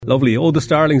Lovely. Oh, the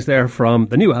Starlings there from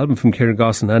the new album from Ciaron,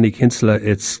 Goss and Annie Kinsella.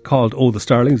 It's called Oh, the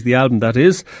Starlings, the album that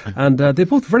is. And they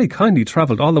both very kindly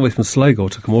travelled all the way from Sligo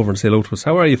to come over and say hello to us.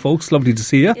 How are you, folks? Lovely to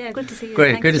see you. Yeah, good to see you.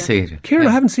 Great, Thanks, good to Jeff. see you. Ciaron,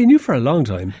 I haven't seen you for a long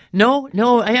time. No,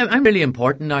 I'm really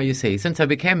important now, you see. Since I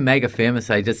became mega famous,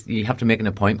 you have to make an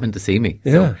appointment to see me.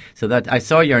 Yeah. So that I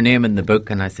saw your name in the book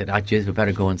and I said, jeez, we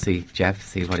better go and see Jeff,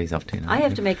 see what he's up to now. I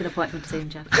have to make an appointment to see him,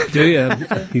 Jeff. Do you?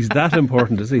 He's that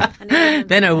important, is he?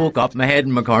 Then I woke up, my head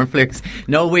in my cornflakes.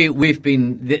 No, we've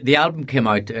been... The album came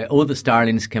out, Oh, the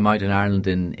Starlings came out in Ireland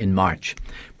in March.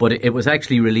 But it was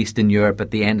actually released in Europe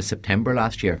at the end of September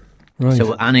last year. Right.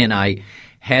 So Annie and I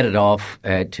headed off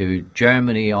to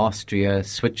Germany, Austria,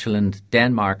 Switzerland,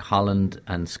 Denmark, Holland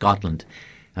and Scotland.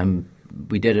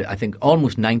 We did, I think,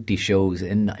 almost 90 shows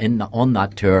on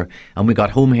that tour. And we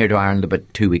got home here to Ireland about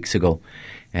 2 weeks ago.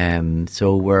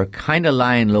 So we're kind of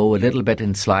lying low a little bit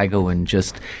in Sligo and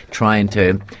just trying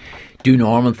to do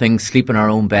normal things, sleep in our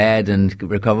own bed and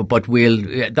recover. But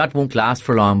that won't last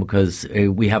for long because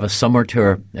we have a summer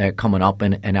tour coming up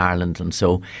in Ireland, and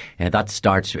so that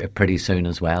starts pretty soon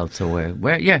as well. So I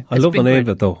love the name of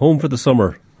it though. Home for the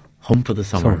summer. Home for the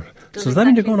summer. So does that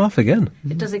mean you're going off again?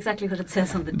 It does exactly what it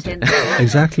says on the tin.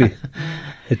 Exactly.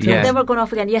 Yeah. Then we're going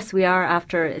off again. Yes, we are.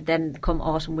 After then, come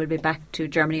autumn, we'll be back to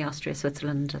Germany, Austria,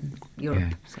 Switzerland, and Europe. Yeah.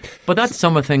 So. But that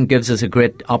summer thing gives us a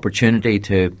great opportunity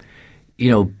to,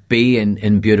 be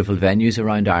in beautiful venues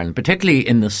around Ireland, particularly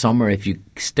in the summer if you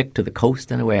stick to the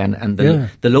coast in a way. And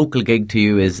the local gig to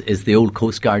you is the old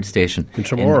Coast Guard station in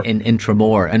Tramore. In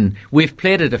Tramore. And we've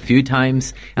played it a few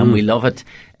times and we love it.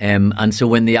 And so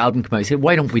when the album came out, I said,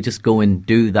 why don't we just go and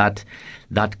do that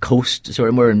coast?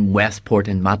 So we're in Westport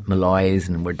and Malloy's,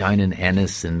 and we're down in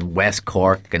Ennis and West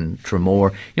Cork and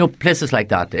Tramore, places like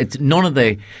that. It's when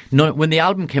the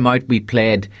album came out, we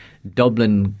played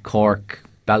Dublin, Cork,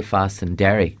 Belfast and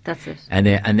Derry. That's it. And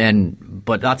then,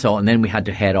 but that's all. And then we had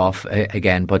to head off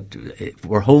again. But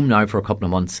we're home now for a couple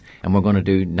of months, and we're going to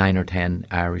do 9 or 10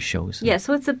 Irish shows. Yeah,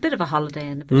 so it's a bit of a holiday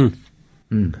and a bit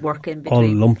of work in between. All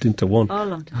lumped into one. All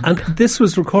lumped into one. And this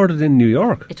was recorded in New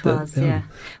York. It was, yeah.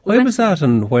 Why was that,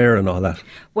 and where and all that?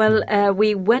 Well,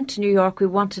 we went to New York. We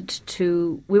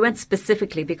went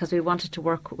specifically because we wanted to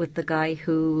work with the guy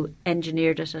who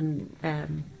engineered it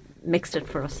and mixed it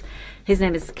for us. His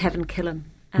name is Kevin Killen.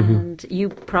 And you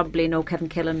probably know Kevin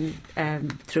Killen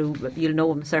you'll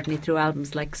know him certainly through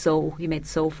albums like So. He made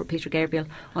So for Peter Gabriel,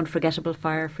 Unforgettable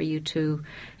Fire for U2.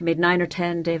 He made 9 or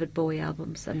 10 David Bowie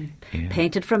albums and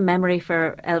Painted from Memory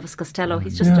for Elvis Costello.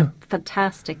 He's just a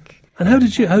fantastic... And how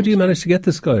do you manage to get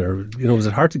this guy? Or was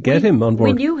it hard to get him on board?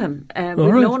 We knew him. We've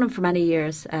known him for many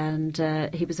years, and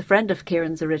he was a friend of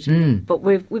Kieran's originally. But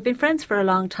we've been friends for a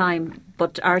long time.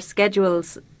 But our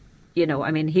schedules...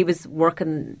 he was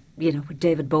working, with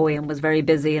David Bowie and was very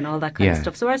busy and all that kind of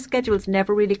stuff. So our schedules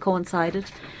never really coincided.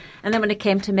 And then when it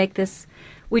came to make this,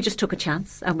 we just took a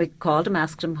chance and we called him,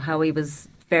 asked him how he was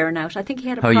faring out. I think he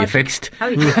had a you fixed? How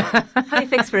you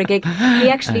fixed for a gig. He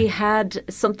actually had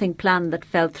something planned that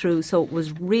fell through. So we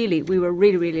were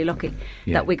really, really lucky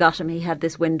that we got him. He had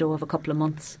this window of a couple of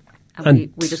months.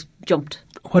 And we just jumped.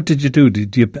 What did you do?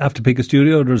 Did you have to pick a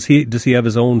studio, or does he have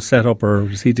his own setup, or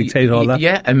does he dictate all that?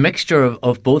 Yeah, a mixture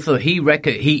of both. He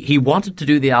wanted to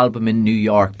do the album in New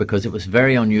York because it was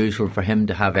very unusual for him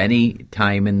to have any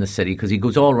time in the city, because he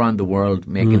goes all around the world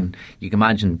making. You can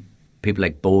imagine people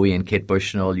like Bowie and Kate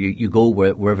Bush and all, you go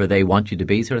wherever they want you to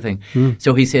be, sort of thing.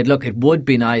 So he said, look, it would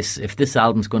be nice if this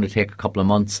album's going to take a couple of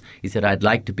months. He said, I'd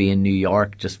like to be in New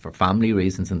York just for family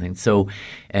reasons and things. So,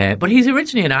 but he's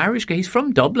originally an Irish guy. He's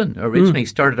from Dublin originally.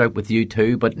 Started out with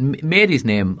U2, but made his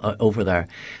name over there.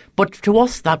 But to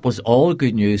us, that was all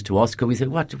good news to us, because we said,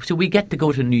 what? So we get to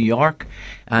go to New York,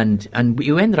 and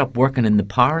you ended up working in the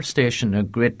power station.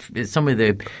 Some of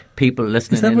the people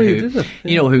listening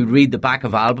who read the back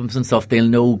of albums and stuff, they'll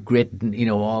know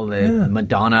all the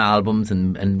Madonna albums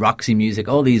and Roxy Music,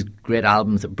 all these great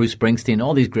albums, Bruce Springsteen,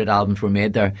 all these great albums were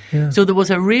made there. Yeah. So there was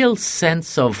a real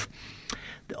sense of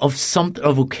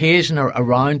occasion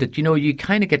around it. You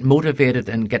kind of get motivated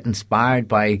and get inspired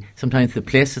by sometimes the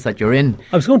places that you're in.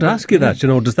 I was going to ask you that.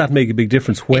 Does that make a big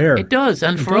difference where? It does,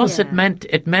 and for us it meant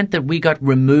that we got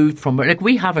removed from, like,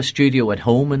 we have a studio at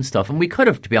home and stuff, and we could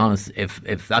have, to be honest,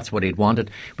 if that's what he'd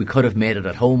wanted, we could have made it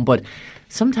at home. But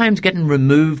sometimes getting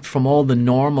removed from all the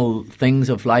normal things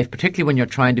of life, particularly when you're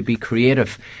trying to be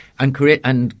creative and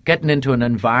getting into an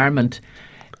environment.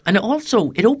 And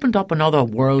also, it opened up another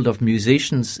world of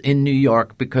musicians in New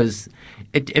York, because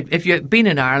if you'd been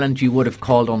in Ireland, you would have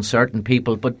called on certain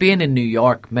people. But being in New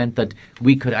York meant that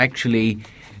we could actually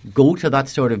go to that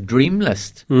sort of dream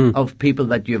list of people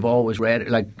that you've always read.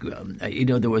 Like,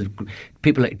 there was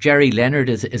people like Jerry Leonard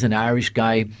is an Irish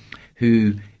guy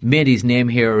who made his name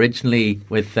here originally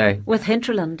with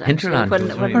Hinterland. Hinterland.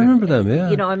 I remember them, yeah.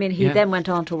 He then went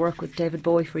on to work with David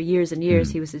Bowie for years and years.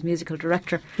 He was his musical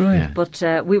director. Right. Yeah.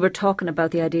 But we were talking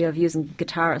about the idea of using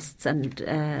guitarists, and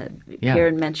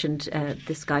Ciaron mentioned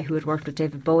this guy who had worked with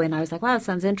David Bowie, and I was like, wow, that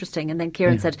sounds interesting. And then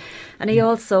Ciaron said, and he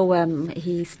also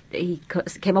he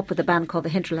came up with a band called the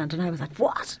Hinterland, and I was like,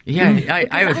 what? Yeah,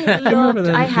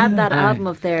 I had that album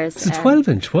of theirs. It's a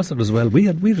 12-inch, was it, as well? We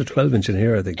had a 12-inch in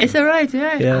here, I think. Is that right?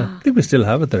 Yeah. I think we still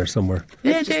have it there somewhere.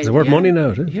 Yeah, it's worth money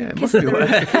now, too. Yeah, Kissing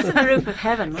the Roof of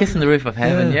Heaven. Kissing the Roof of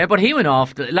Heaven, yeah. But he went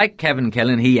off, like Kevin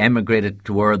Killen, he emigrated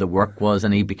to where the work was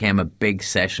and he became a big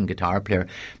session guitar player.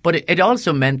 But it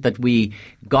also meant that we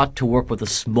got to work with a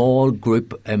small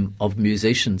group of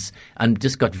musicians and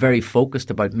just got very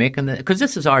focused about making it. Because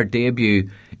this is our debut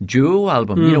duo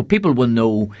album. People will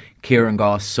know Ciaron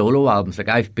Goss solo albums. Like,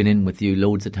 I've been in with you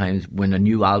loads of times when a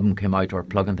new album came out or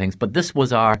plugging things. But this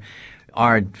was our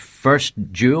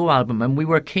first duo album, and we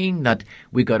were keen that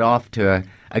we got off to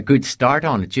a good start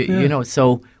on it. You know,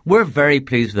 so we're very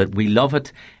pleased with it. We love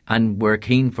it, and we're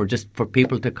keen for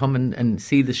people to come and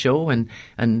see the show and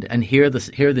hear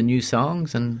the new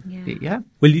songs. And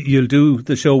Well, you'll do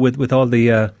the show with all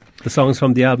the songs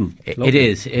from the album. It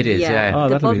is. Yeah. Oh,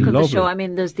 the bulk of lovely. the show. I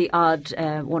mean, there's the odd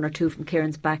one or two from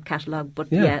Ciaron's back catalogue, but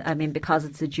I mean, because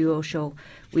it's a duo show,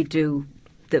 we do.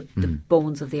 The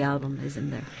bones of the album is in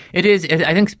there. It is.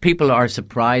 I think people are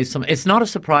surprised. It's not a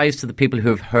surprise to the people who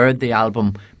have heard the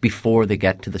album before they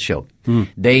get to the show.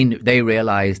 They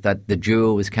realise that the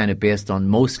duo is kind of based on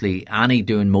mostly Annie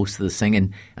doing most of the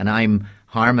singing, and I'm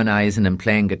harmonising and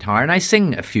playing guitar, and I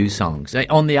sing a few songs.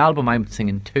 On the album I'm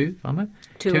singing two, am I?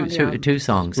 Two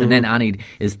songs, and then Annie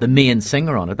is the main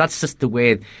singer on it. That's just the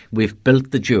way we've built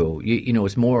the duo. You know,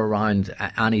 it's more around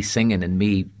Annie singing and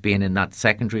me being in that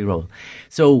secondary role.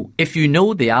 So if you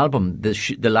know the album,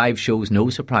 the live show is no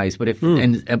surprise. But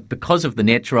because of the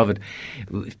nature of it,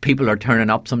 people are turning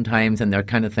up sometimes and they're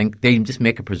kind of they just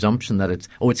make a presumption that it's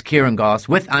Ciaron Goss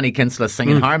with Annie Kinsella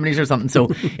singing harmonies or something. So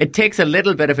it takes a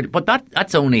little bit of it, but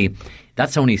that's only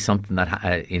something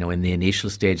that, in the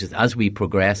initial stages. As we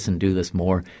progress and do this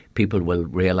more, people will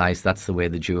realise that's the way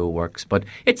the duo works. But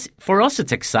for us,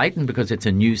 it's exciting because it's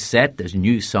a new set, there's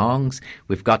new songs,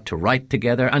 we've got to write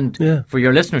together. And for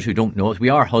your listeners who don't know it, we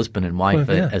are husband and wife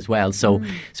as well. So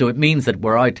it means that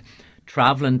we're out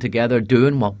travelling together,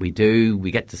 doing what we do,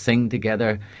 we get to sing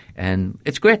together, and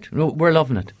it's great. We're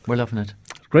loving it.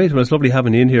 Great. Well, it's lovely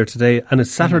having you in here today. And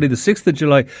it's Saturday the 6th of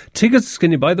July. Tickets,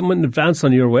 can you buy them in advance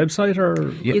on your website? Or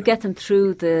You get them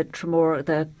through the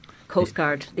Coast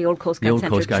Guard, the old Coast Guard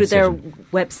Centre, through their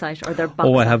website or their box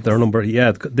I have their number.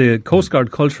 Yeah, the Coast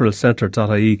Guard Cultural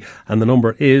Centre.ie, and the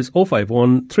number is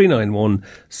 051 391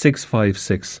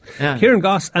 656. Ciaron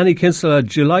Goss, Annie Kinsella,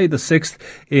 July the 6th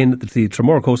in the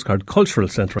Tramore Coast Guard Cultural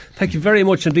Centre. Thank you very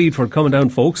much indeed for coming down,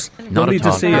 folks. Not Lovely at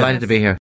all. to see you. Delighted to be here.